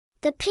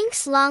The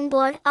Pink's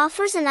Longboard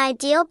offers an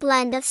ideal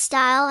blend of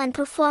style and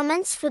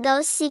performance for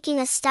those seeking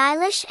a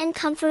stylish and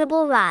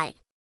comfortable ride.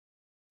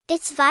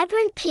 Its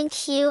vibrant pink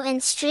hue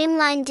and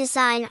streamlined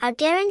design are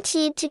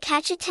guaranteed to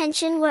catch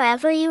attention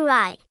wherever you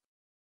ride.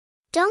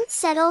 Don't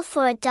settle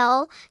for a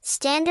dull,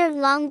 standard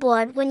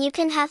longboard when you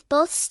can have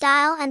both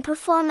style and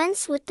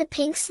performance with the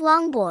Pink's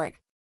Longboard.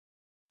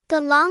 The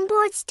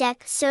longboard's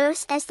deck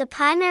serves as the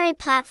primary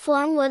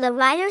platform where the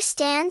rider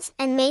stands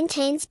and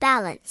maintains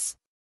balance.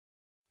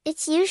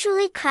 It's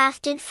usually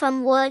crafted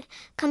from wood,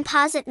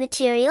 composite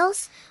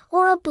materials,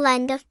 or a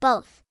blend of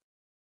both.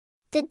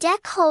 The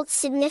deck holds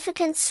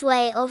significant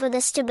sway over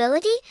the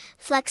stability,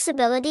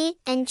 flexibility,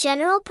 and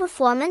general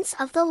performance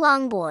of the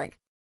longboard.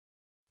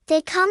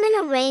 They come in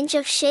a range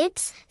of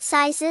shapes,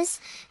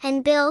 sizes,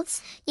 and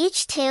builds,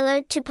 each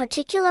tailored to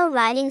particular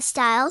riding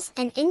styles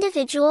and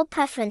individual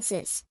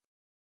preferences.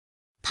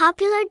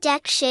 Popular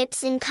deck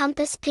shapes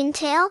encompass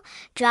pintail,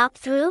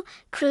 drop-through,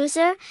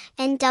 cruiser,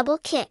 and double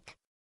kick.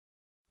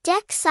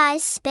 Deck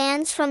size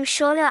spans from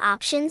shorter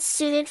options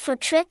suited for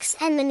tricks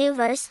and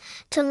maneuvers,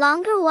 to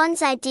longer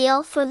ones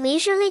ideal for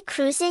leisurely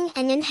cruising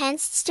and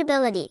enhanced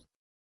stability.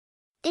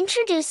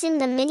 Introducing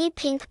the Mini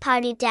Pink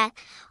Party Deck,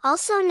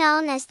 also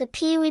known as the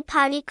Pee-wee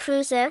Party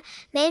Cruiser,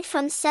 made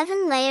from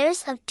 7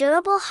 layers of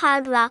durable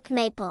hard rock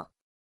maple.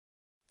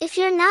 If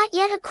you're not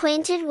yet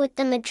acquainted with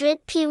the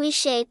Madrid Pee-wee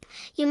shape,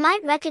 you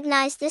might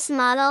recognize this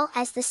model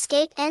as the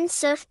Skate and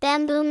Surf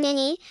Bamboo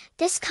Mini.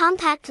 This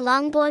compact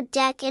longboard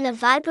deck in a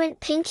vibrant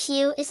pink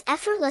hue is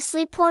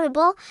effortlessly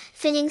portable,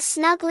 fitting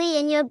snugly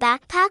in your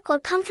backpack or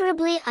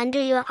comfortably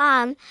under your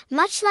arm,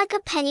 much like a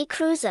penny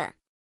cruiser.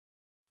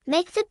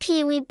 Make the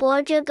Pee-wee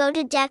board your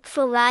go-to deck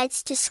for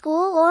rides to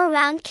school or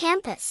around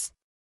campus.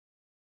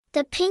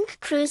 The Pink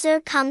Cruiser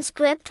comes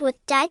gripped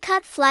with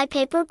die-cut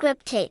flypaper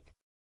grip tape.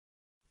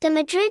 The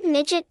Madrid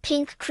Midget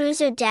Pink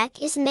Cruiser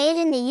Deck is made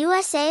in the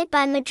USA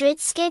by Madrid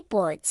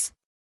Skateboards.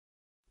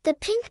 The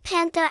Pink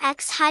Panther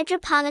X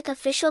Hydroponic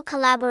Official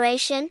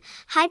Collaboration.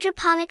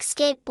 Hydroponic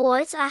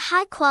skateboards are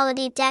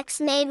high-quality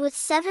decks made with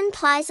 7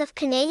 plies of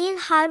Canadian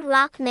hard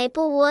rock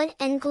maple wood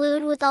and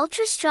glued with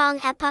ultra-strong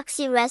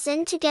epoxy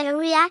resin to get a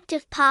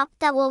reactive pop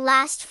that will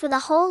last for the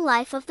whole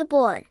life of the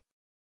board.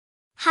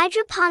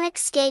 Hydroponic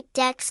skate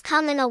decks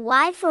come in a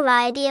wide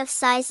variety of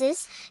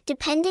sizes,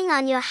 depending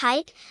on your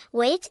height,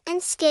 weight,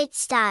 and skate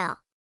style.